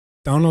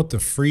Download the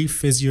free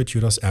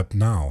Physiotutors app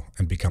now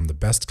and become the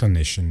best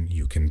clinician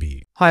you can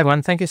be. Hi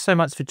everyone, thank you so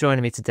much for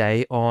joining me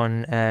today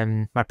on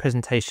my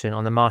presentation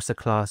on the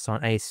Masterclass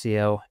on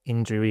ACL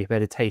injury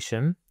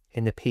rehabilitation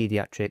in the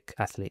pediatric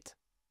athlete.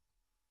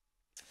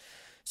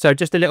 So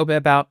just a little bit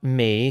about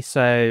me.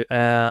 So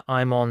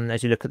I'm on,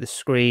 as you look at the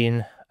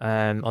screen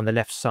on the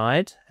left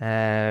side,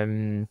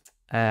 I'm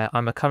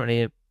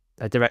currently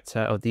a director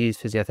of the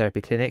Youth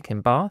Physiotherapy Clinic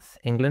in Bath,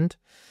 England.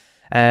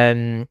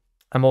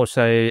 I'm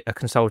also a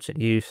consultant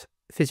youth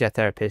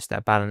physiotherapist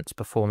at Balance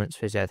Performance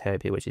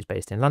Physiotherapy, which is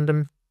based in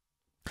London.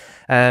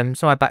 So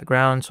my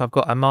background, so I've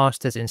got a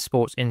master's in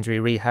sports injury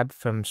rehab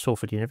from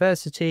Salford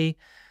University,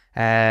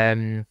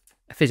 a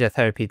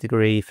physiotherapy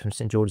degree from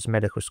St George's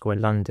Medical School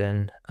in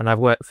London, and I've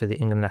worked for the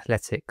England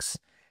athletics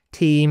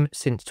team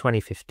since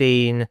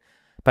 2015,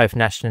 both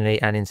nationally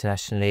and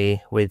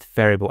internationally, with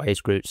variable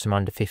age groups from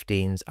under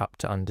 15s up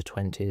to under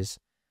 20s.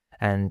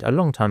 And a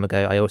long time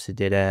ago, I also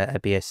did a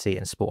BSc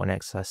in Sport and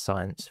Exercise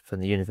Science from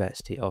the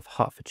University of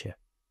Hertfordshire.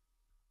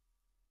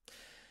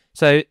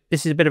 So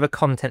this is a bit of a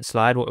content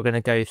slide, what we're going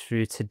to go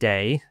through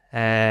today.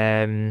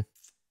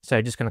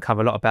 So just going to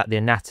cover a lot about the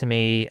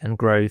anatomy and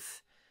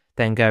growth,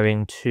 then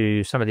going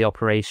to some of the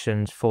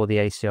operations for the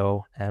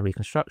ACL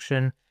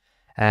reconstruction,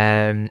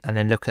 and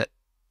then look at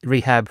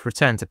rehab,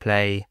 return to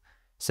play,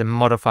 some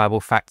modifiable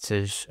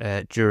factors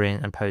during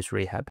and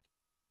post-rehab.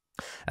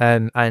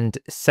 And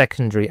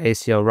secondary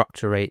ACL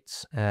rupture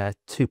rates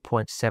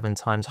 2.7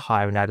 times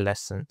higher in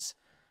adolescents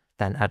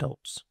than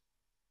adults.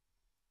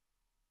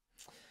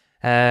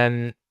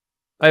 Over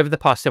the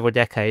past several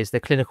decades, the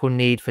clinical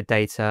need for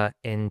data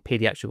in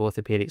pediatric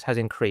orthopedics has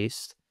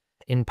increased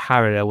in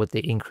parallel with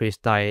the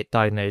increased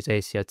diagnosed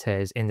ACL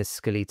tears in the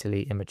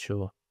skeletally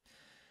immature.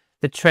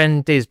 The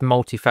trend is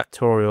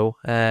multifactorial,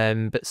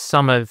 but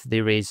some of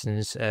the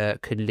reasons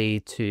could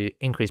lead to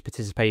increased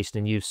participation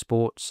in youth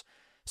sports,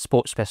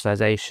 sports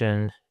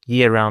specialization,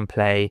 year-round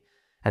play,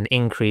 and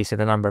increase in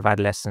the number of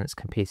adolescents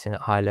competing at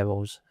high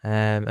levels.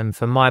 And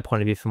from my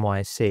point of view, from what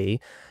I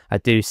see, I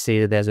do see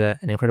that there's an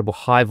incredible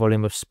high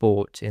volume of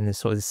sport in the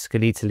sort of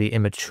skeletally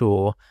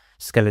immature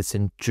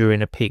skeleton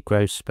during a peak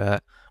growth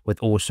spurt, with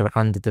also an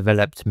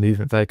underdeveloped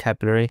movement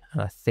vocabulary.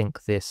 And I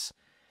think this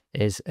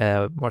is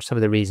what some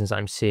of the reasons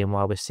I'm seeing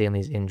why we're seeing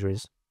these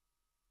injuries.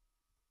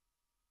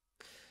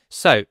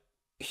 So,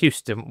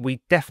 Houston, we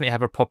definitely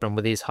have a problem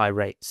with these high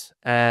rates.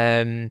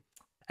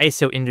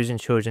 ACL injuries in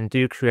children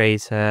do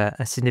create a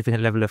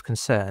significant level of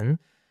concern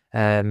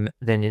than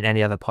in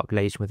any other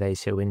population with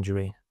ACL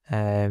injury.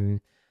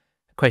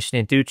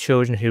 Questioning, do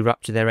children who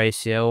rupture their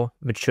ACL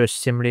mature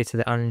similarly to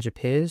their uninjured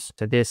peers?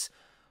 So this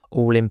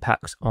all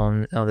impacts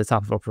on the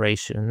type of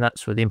operation, and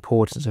that's where the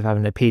importance of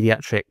having a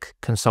pediatric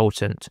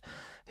consultant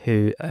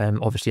who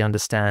obviously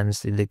understands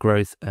the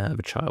growth of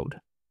a child.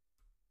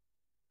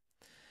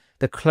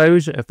 The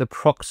closure of the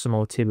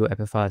proximal tibial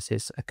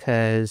epiphysis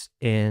occurs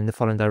in the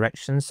following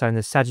directions. So in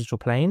the sagittal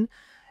plane,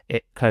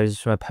 it closes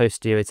from a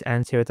posterior to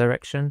anterior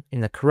direction.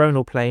 In the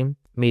coronal plane,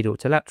 medial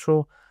to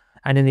lateral.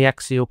 And in the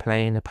axial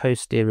plane, a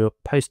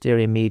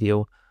posterior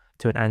medial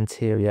to an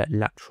anterior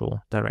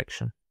lateral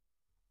direction.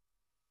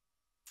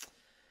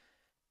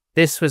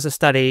 This was a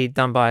study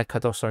done by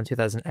Cardoso in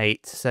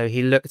 2008. So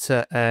he looked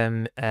at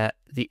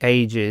the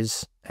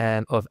ages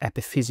of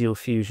epiphyseal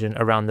fusion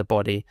around the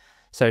body.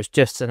 So it's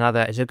just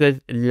it's a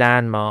good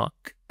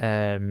landmark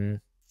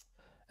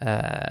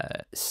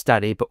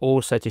study, but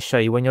also to show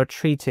you when you're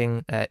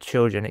treating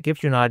children, it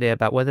gives you an idea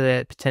about whether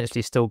they're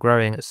potentially still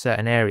growing at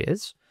certain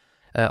areas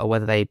or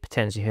whether they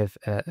potentially have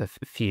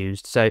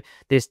fused. So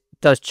this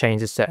does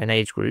change at certain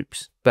age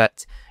groups,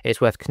 but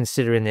it's worth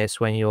considering this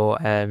when you're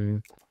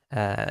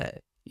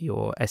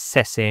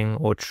assessing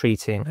or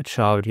treating a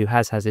child who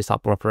has this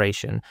upper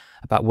operation,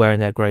 about where in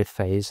their growth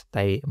phase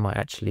they might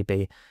actually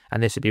be.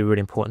 And this would be really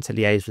important to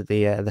liaise with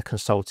the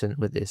consultant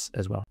with this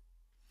as well.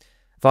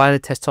 Via the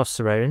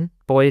testosterone,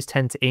 boys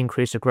tend to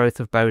increase the growth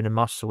of bone and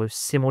muscle with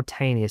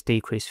simultaneous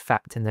decreased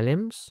fat in the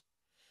limbs.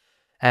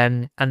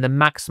 And the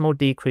maximal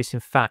decrease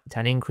in fat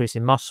and increase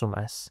in muscle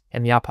mass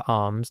in the upper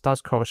arms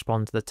does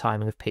correspond to the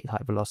timing of peak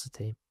height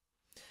velocity.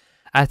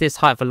 As this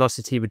height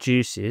velocity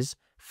reduces,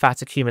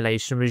 fat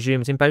accumulation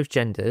resumes in both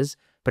genders,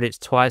 but it's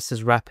twice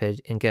as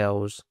rapid in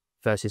girls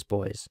versus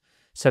boys.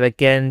 So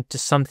again,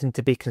 just something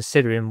to be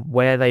considering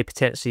where they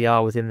potentially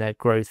are within their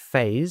growth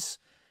phase,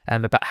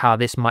 about how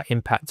this might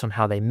impact on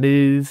how they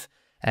move,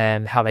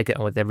 how they get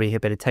on with their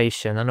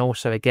rehabilitation, and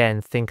also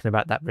again thinking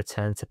about that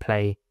return to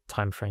play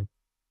timeframe.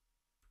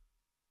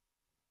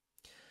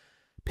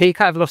 Peak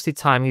height velocity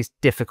timing is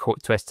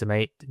difficult to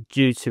estimate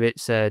due to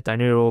its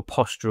diurnal,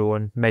 postural,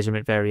 and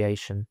measurement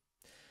variation.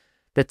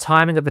 The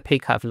timing of the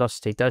peak height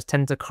velocity does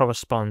tend to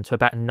correspond to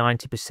about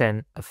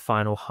 90% of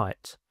final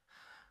height.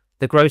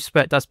 The growth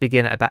spurt does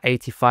begin at about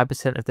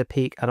 85% of the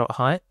peak adult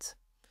height,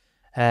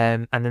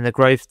 and then the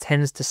growth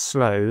tends to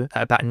slow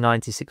at about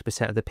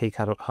 96% of the peak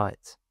adult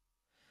height.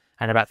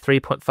 And about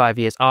 3.5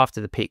 years after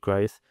the peak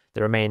growth,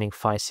 the remaining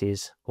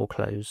physes will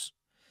close.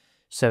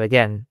 So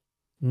again,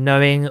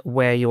 knowing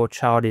where your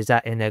child is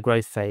at in their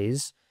growth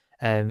phase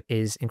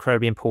is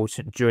incredibly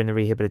important during the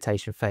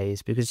rehabilitation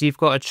phase, because you've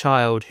got a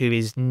child who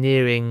is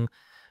nearing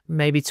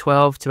maybe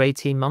 12 to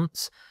 18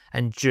 months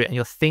and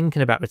you're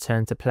thinking about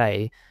return to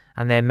play,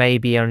 and they're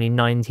maybe only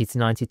 90 to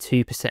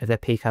 92% of their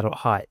peak adult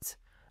height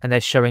and they're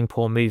showing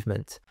poor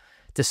movement,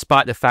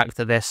 despite the fact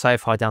that they're so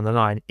far down the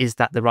line. Is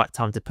that the right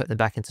time to put them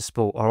back into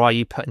sport, or are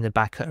you putting them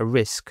back at a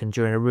risk and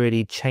during a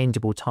really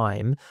changeable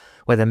time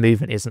where their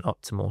movement isn't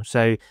optimal?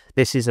 So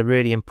this is a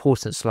really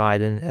important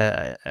slide and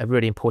a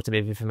really important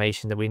bit of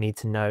information that we need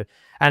to know,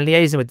 and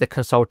liaising with the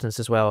consultants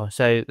as well.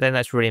 So then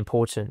that's really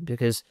important,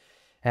 because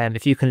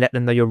if you can let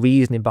them know your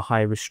reasoning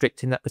behind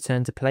restricting that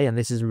return to play, and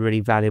this is a really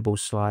valuable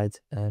slide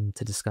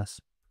to discuss.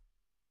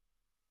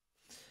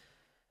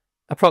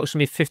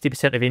 Approximately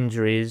 50% of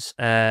injuries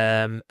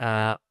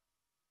are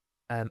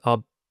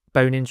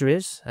bone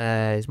injuries.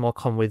 It's more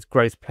common, with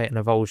growth plate and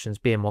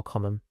avulsions being more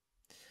common.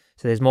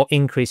 So there's more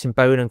increase in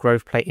bone and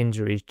growth plate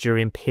injuries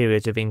during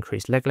periods of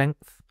increased leg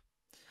length.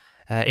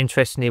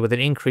 Interestingly, with an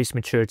increased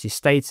maturity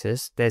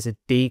status, there's a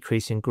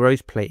decrease in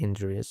growth plate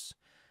injuries.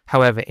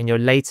 However, in your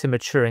later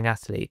maturing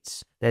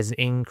athletes, there's an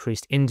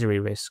increased injury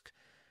risk,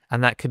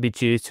 and that could be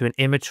due to an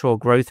immature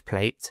growth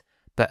plate,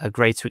 but a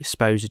greater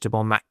exposure to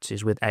more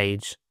matches with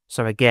age.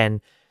 So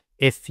again,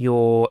 if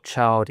your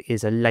child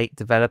is a late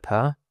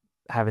developer,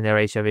 having their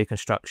ACL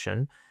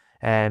reconstruction,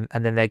 and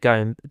then they're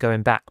going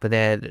back, but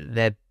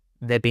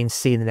they're being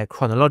seen in their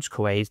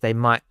chronological age, they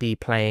might be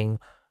playing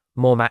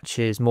more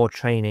matches, more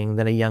training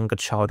than a younger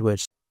child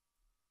would.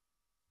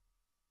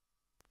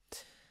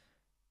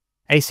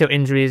 ACL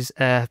injuries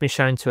have been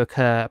shown to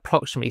occur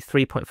approximately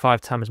 3.5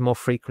 times more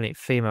frequently in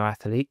female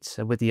athletes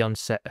with the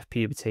onset of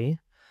puberty.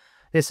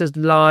 This has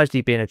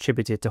largely been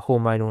attributed to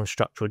hormonal and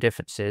structural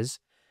differences,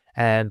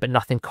 but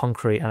nothing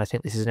concrete, and I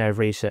think this is an area of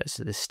research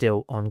that is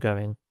still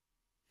ongoing.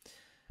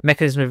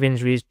 Mechanism of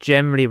injury is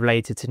generally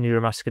related to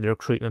neuromuscular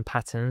recruitment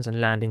patterns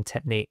and landing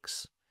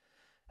techniques.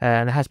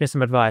 And there has been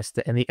some advice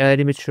that in the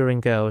early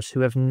maturing girls who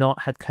have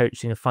not had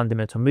coaching of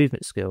fundamental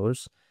movement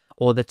skills,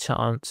 or the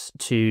chance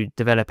to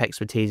develop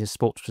expertise in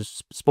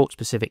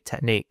sport-specific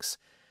techniques,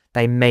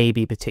 they may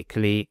be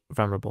particularly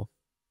vulnerable.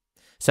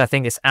 So I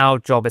think it's our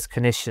job as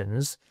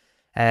clinicians,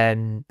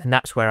 and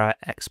that's where our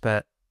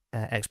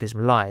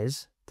expertism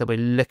lies, that we're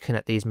looking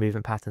at these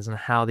movement patterns and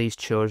how these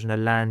children are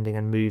landing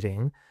and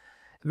moving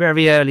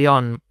very early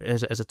on.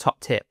 As a top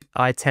tip,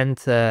 I tend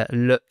to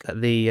look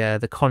at the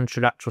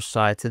contralateral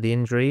side to the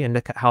injury and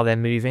look at how they're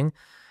moving.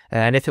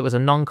 And if it was a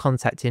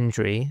non-contact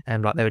injury,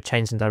 and like they were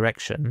changing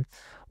direction,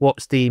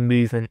 what's the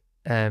movement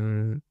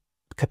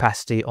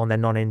capacity on their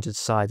non-injured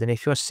side? And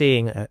if you're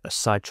seeing a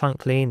side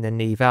trunk lean, the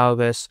knee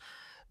valgus,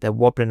 they're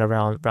wobbling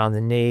around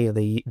the knee, or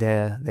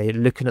they're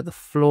looking at the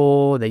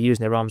floor, they're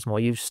using their arms more,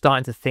 you're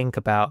starting to think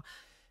about,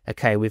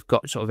 okay, we've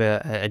got sort of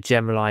a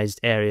generalized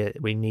area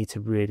that we need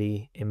to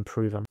really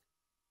improve on.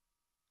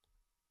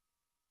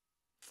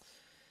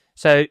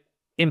 So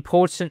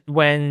important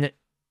when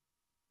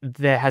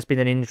there has been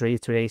an injury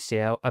to an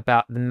ACL,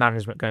 about the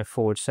management going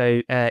forward.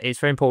 So it's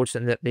very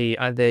important that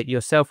either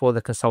yourself or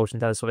the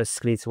consultant does sort of a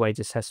skeletal age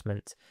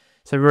assessment.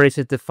 So really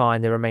to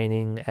define the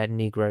remaining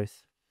knee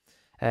growth.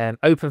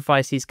 Open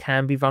physes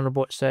can be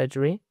vulnerable at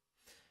surgery,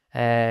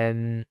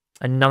 and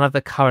none of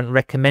the current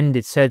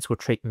recommended surgical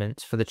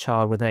treatments for the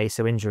child with an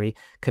ACL injury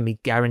can be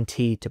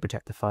guaranteed to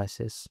protect the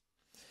physis.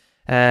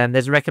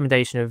 There's a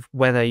recommendation of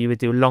whether you would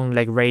do long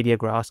leg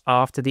radiographs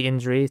after the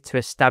injury to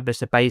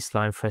establish a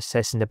baseline for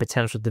assessing the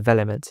potential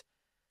development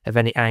of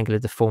any angular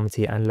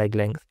deformity and leg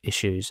length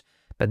issues,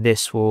 but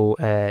this will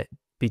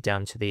be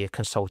down to the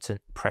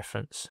consultant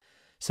preference.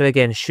 So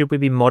again, should we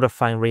be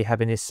modifying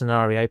rehab in this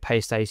scenario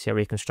post ACL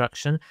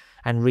reconstruction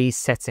and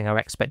resetting our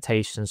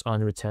expectations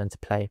on return to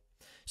play?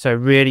 So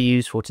really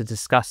useful to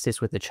discuss this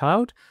with the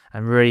child,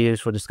 and really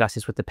useful to discuss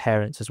this with the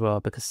parents as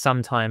well, because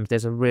sometimes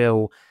there's a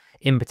real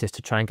impetus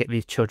to try and get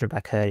these children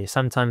back earlier.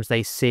 Sometimes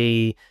they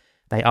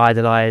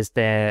idolize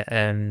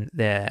some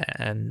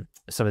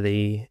of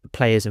the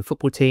players in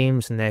football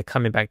teams, and they're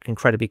coming back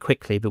incredibly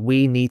quickly, but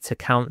we need to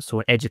counsel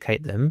and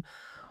educate them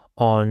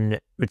on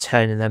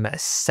returning them at a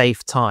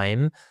safe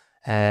time,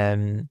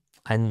 and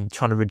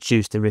trying to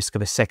reduce the risk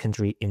of a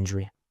secondary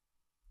injury.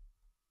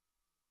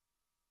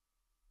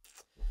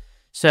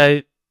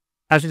 So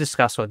as we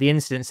discussed, the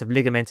incidence of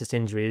ligamentous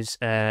injuries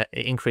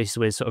increases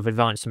with sort of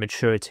advanced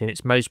maturity, and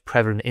it's most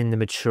prevalent in the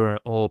mature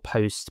or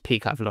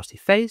post-peak height velocity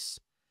phase.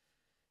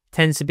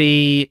 Tends to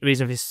be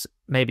reason for this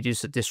maybe due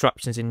to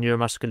disruptions in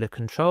neuromuscular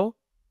control,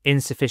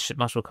 insufficient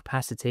muscle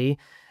capacity,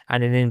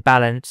 and an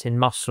imbalance in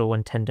muscle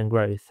and tendon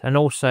growth. And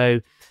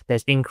also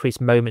there's increased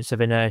moments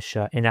of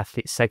inertia in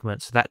athlete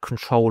segments, so that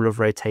control of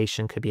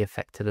rotation could be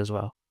affected as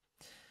well.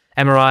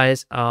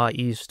 MRIs are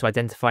used to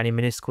identify any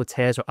meniscal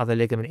tears or other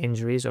ligament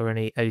injuries or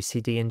any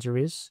OCD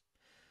injuries.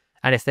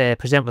 And if they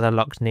present with a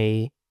locked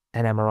knee,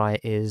 an MRI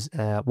is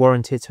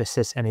warranted to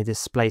assess any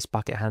displaced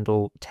bucket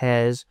handle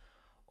tears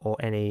or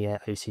any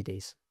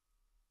OCDs.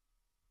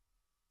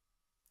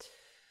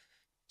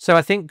 So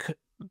I think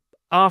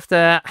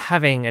after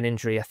having an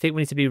injury, I think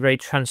we need to be very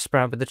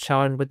transparent with the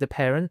child and with the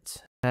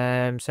parent.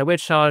 So we're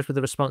charged with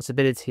the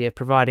responsibility of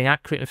providing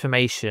accurate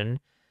information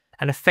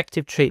and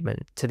effective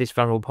treatment to this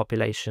vulnerable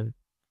population.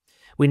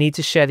 We need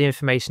to share the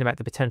information about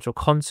the potential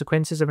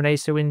consequences of an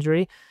ACL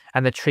injury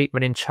and the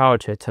treatment in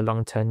childhood to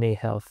long-term knee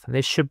health. And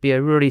this should be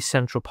a really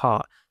central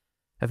part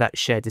of that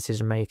shared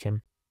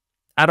decision-making.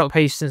 Adult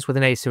patients with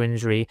an ACL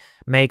injury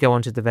may go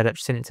on to develop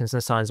symptoms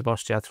and signs of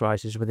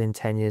osteoarthritis within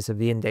 10 years of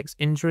the index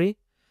injury.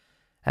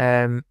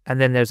 And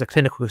then there's a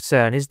clinical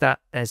concern, is that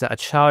a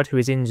child who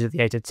is injured at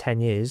the age of 10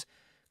 years,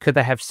 could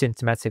they have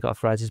symptomatic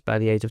arthritis by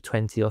the age of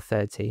 20 or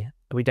 30?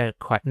 We don't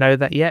quite know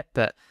that yet,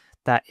 but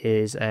that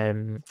is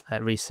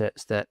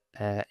research that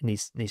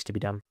needs to be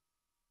done.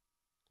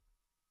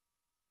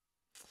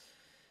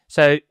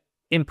 So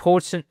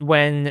important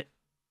when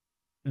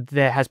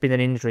there has been an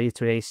injury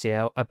to an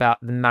ACL about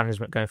the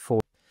management going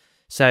forward.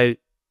 So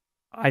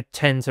I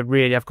tend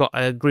to I've got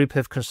a group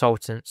of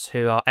consultants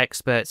who are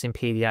experts in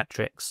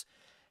pediatrics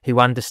who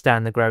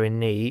understand the growing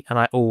knee, and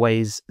I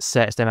always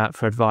search them out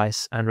for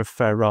advice and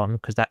refer on,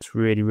 because that's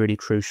really, really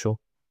crucial.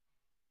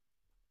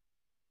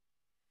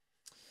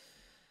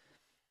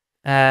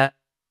 In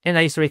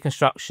ACL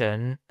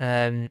reconstruction,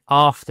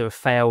 after a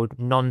failed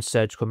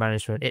non-surgical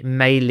management, it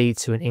may lead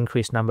to an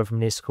increased number of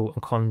meniscal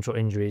and chondral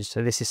injuries.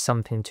 So this is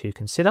something to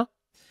consider.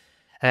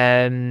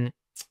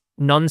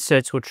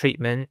 Non-surgical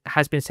treatment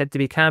has been said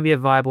to can be a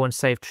viable and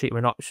safe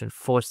treatment option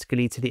for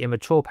skeletally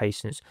immature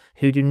patients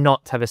who do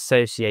not have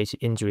associated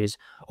injuries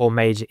or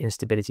major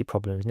instability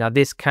problems. Now,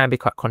 this can be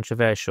quite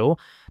controversial,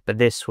 but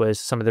this was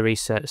some of the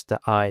research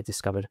that I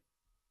discovered.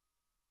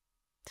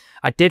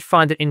 I did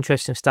find an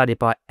interesting study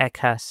by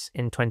ECAS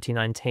in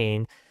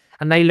 2019,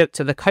 and they looked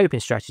at the coping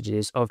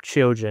strategies of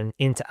children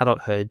into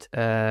adulthood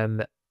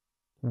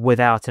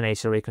without an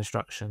ACL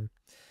reconstruction.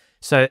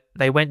 So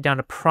they went down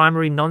a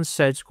primary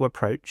non-surgical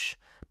approach,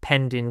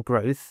 pending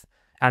growth,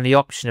 and the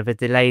option of a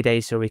delayed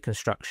ACL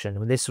reconstruction.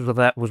 And this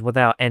was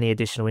without any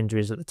additional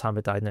injuries at the time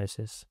of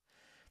diagnosis.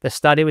 The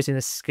study was in a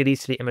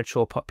skeletally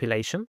immature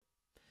population.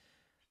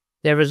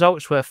 Their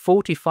results were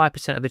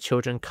 45% of the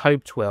children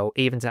coped well,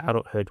 even to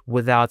adulthood,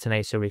 without an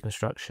ACL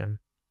reconstruction.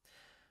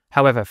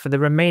 However, for the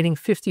remaining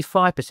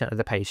 55% of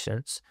the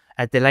patients,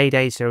 a delayed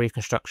ACL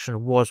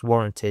reconstruction was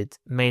warranted,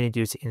 mainly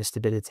due to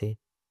instability.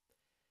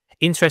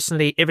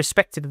 Interestingly,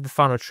 irrespective of the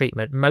final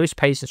treatment, most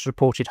patients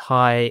reported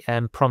high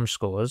PROM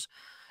scores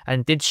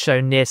and did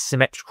show near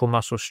symmetrical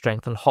muscle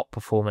strength and hop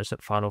performance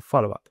at final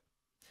follow-up.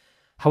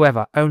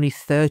 However, only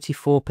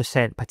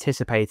 34%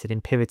 participated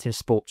in pivoting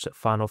sports at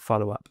final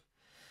follow-up.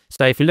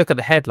 So if you look at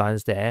the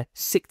headlines there,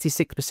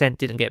 66%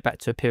 didn't get back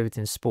to a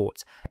pivoting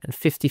sport and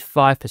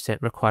 55%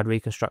 required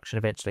reconstruction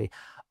eventually.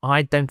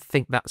 I don't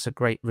think that's a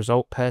great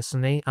result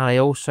personally. I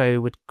also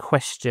would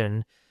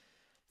question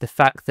the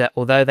fact that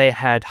although they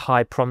had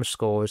high PROM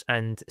scores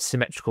and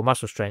symmetrical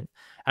muscle strength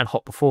and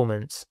hot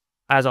performance,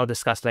 as I'll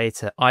discuss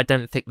later, I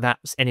don't think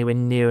that's anywhere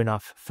near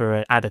enough for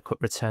an adequate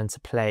return to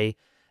play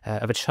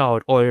of a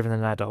child or even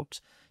an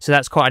adult. So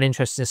that's quite an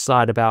interesting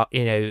slide about,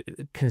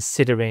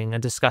 considering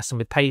and discussing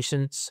with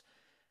patients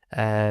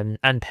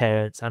and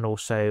parents and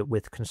also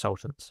with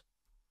consultants.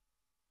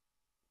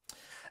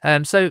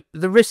 So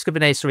the risk of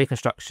an ACL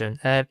reconstruction,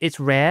 it's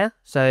rare.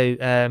 So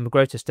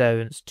growth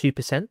disturbance,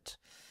 2%.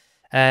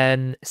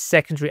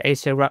 Secondary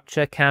ACL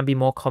rupture can be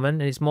more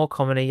common, and it's more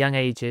common at young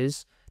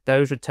ages.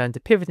 Those return to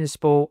pivoting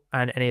sport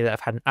and any that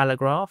have had an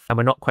allograft, and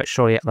we're not quite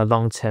sure yet the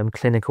long-term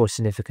clinical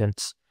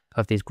significance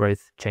of these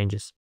growth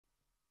changes.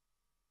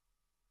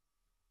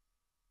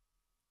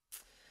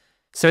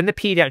 So in the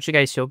pediatric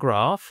ACL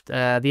graft, the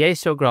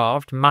ACL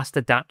graft must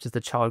adapt as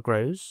the child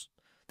grows.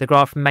 The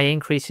graft may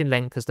increase in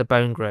length as the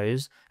bone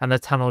grows, and the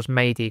tunnels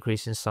may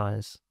decrease in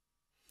size.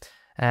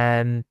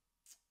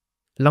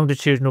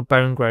 Longitudinal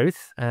bone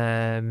growth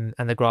and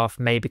the graft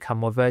may become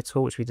more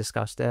vertical, which we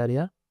discussed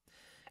earlier.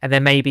 And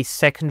there may be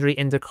secondary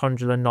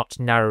endochondral knot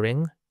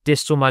narrowing,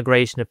 distal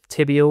migration of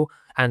tibial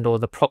and or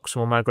the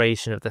proximal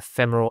migration of the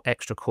femoral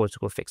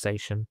extracortical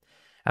fixation.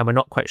 And we're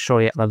not quite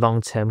sure yet the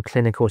long-term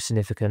clinical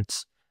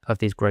significance of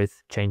these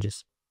growth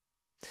changes.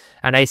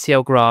 And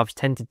ACL grafts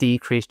tend to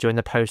decrease during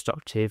the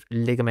post-operative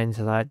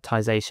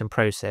ligamentization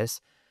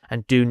process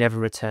and do never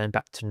return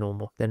back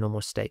to their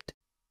normal state.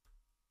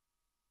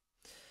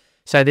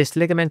 So this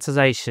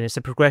ligamentization is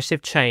a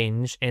progressive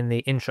change in the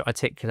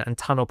intra-articular and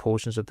tunnel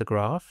portions of the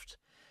graft.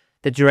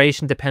 The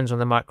duration depends on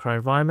the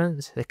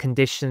microenvironment, the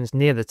conditions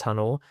near the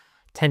tunnel,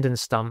 tendon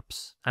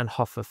stumps, and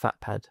Hoffer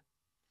fat pad.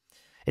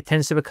 It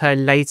tends to occur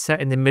later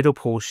in the middle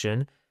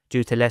portion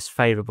due to less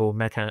favourable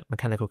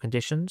mechanical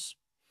conditions.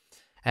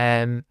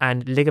 And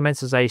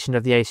ligamentization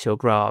of the ACL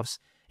grafts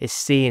is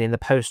seen in the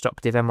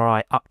post-operative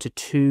MRI up to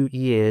 2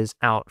 years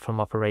out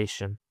from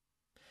operation.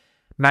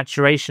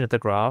 Maturation of the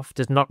graft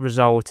does not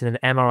result in an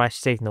MRI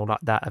signal like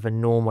that of a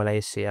normal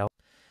ACL.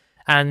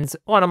 And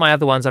one of my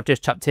other ones I've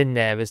just chucked in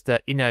there is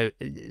that,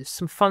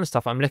 some fun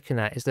stuff I'm looking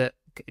at is that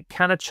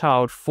can a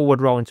child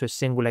forward roll into a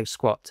single leg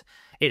squat?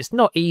 It's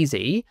not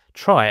easy.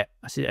 Try it.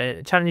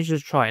 I challenge you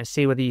to try it and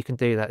see whether you can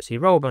do that. So you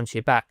roll onto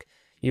your back,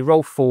 you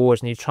roll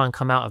forwards and you try and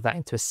come out of that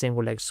into a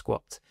single leg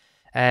squat.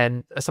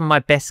 Some of my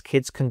best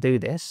kids can do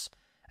this.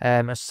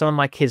 And some of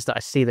my kids that I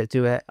see that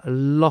do a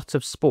lot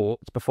of sport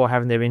before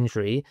having their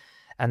injury,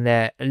 and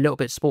they're a little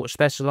bit sport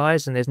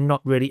specialized, and there's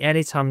not really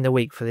any time in the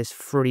week for this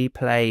free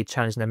play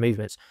challenging their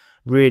movements,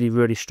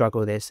 really struggle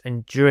with this.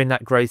 And during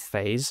that growth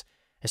phase,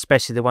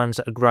 especially the ones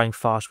that are growing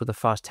fast with a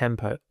fast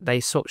tempo,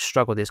 they sort of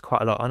struggle with this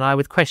quite a lot. And I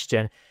would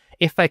question,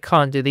 if they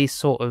can't do these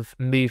sort of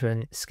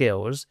movement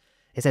skills,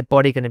 is their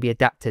body going to be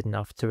adapted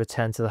enough to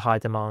return to the high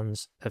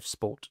demands of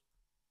sport?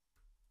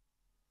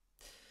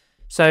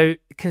 So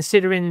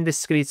considering the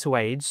skeletal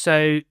age,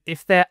 so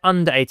if they're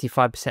under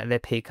 85% of their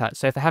peak cut,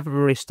 so if they haven't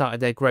really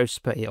started their growth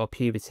spurt yet or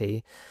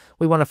puberty,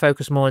 we want to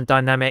focus more on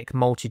dynamic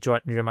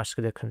multi-joint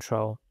neuromuscular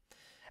control.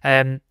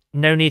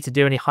 No need to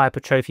do any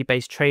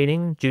hypertrophy-based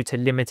training due to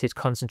limited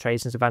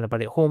concentrations of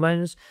anabolic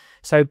hormones.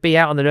 So be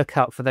out on the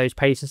lookout for those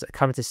patients that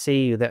come to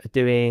see you that are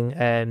doing,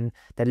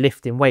 they're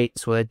lifting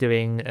weights, or they're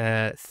doing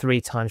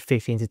 3 times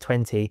 15 to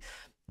 20.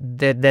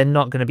 They're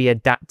not going to be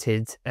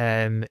adapted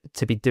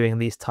to be doing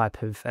these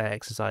type of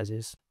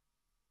exercises.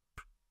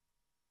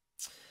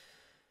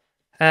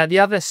 The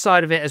other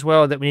side of it as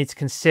well that we need to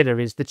consider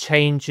is the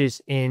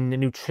changes in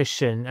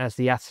nutrition as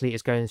the athlete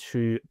is going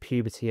through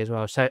puberty as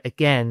well. So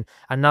again,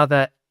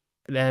 another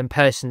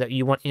person that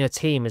you want in your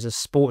team is a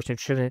sports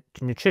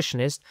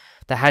nutritionist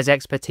that has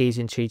expertise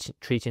in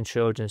treating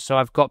children. So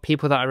I've got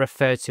people that I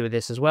refer to with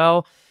this as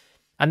well.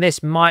 And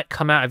this might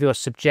come out of your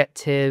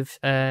subjective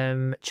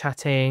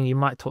chatting. You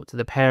might talk to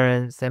the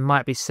parents. There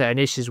might be certain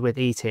issues with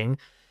eating.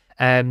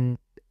 And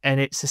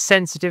it's a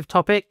sensitive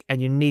topic, and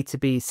you need to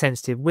be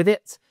sensitive with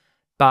it.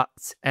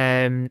 But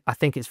I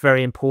think it's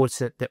very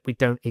important that we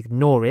don't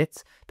ignore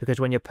it,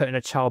 because when you're putting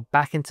a child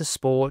back into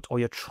sport, or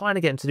you're trying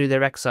to get them to do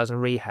their exercise and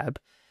rehab,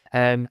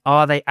 do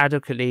they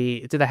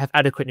have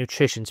adequate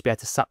nutrition to be able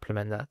to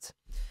supplement that?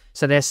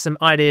 So there's some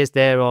ideas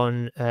there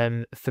on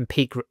from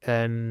peak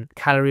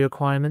calorie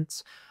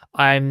requirements.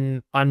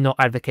 I'm not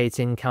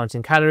advocating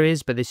counting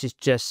calories, but this is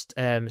just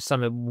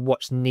some of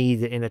what's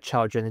needed in a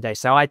child during the day.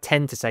 So I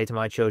tend to say to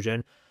my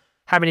children,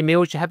 how many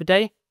meals do you have a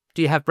day?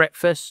 Do you have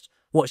breakfast?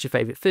 What's your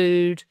favorite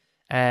food?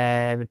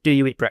 Do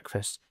you eat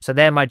breakfast? So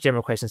they're my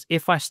general questions.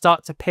 If I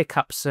start to pick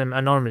up some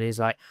anomalies,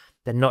 like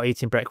they're not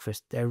eating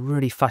breakfast, they're a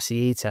really fussy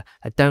eater,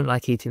 I don't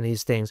like eating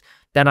these things,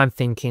 then I'm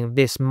thinking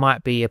this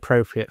might be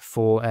appropriate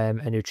for a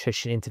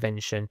nutrition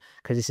intervention,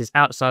 because this is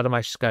outside of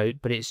my scope,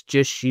 but it's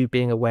just you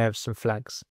being aware of some flags.